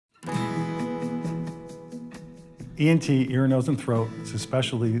ENT, ear, nose, and throat, is a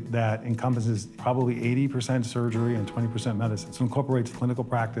specialty that encompasses probably 80% surgery and 20% medicine. So it incorporates clinical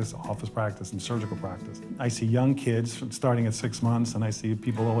practice, office practice, and surgical practice. I see young kids starting at 6 months, and I see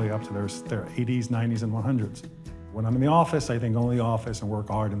people all the way up to their 80s, 90s, and 100s. When I'm in the office, I think only the office and work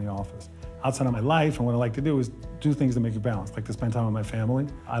hard in the office. Outside of my life, and what I like to do is do things that make me balanced. I like to spend time with my family.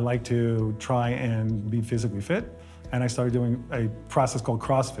 I like to try and be physically fit. And I started doing a process called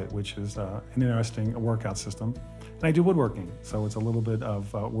CrossFit, which is an interesting workout system. And I do woodworking, so it's a little bit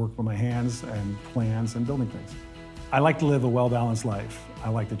of work with my hands and plans and building things. I like to live a well-balanced life. I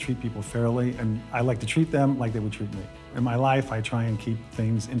like to treat people fairly, and I like to treat them like they would treat me. In my life, I try and keep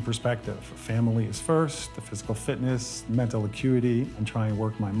things in perspective. Family is first, the physical fitness, mental acuity, and try and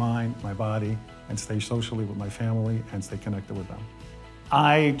work my mind, my body, and stay socially with my family and stay connected with them.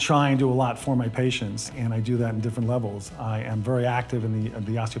 I try and do a lot for my patients, and I do that in different levels. I am very active in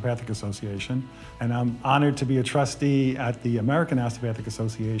the Osteopathic Association, and I'm honored to be a trustee at the American Osteopathic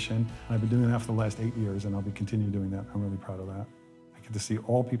Association. I've been doing that for the last 8 years, and I'll be continuing doing that. I'm really proud of that. I get to see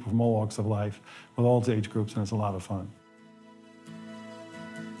all people from all walks of life with all age groups, and it's a lot of fun.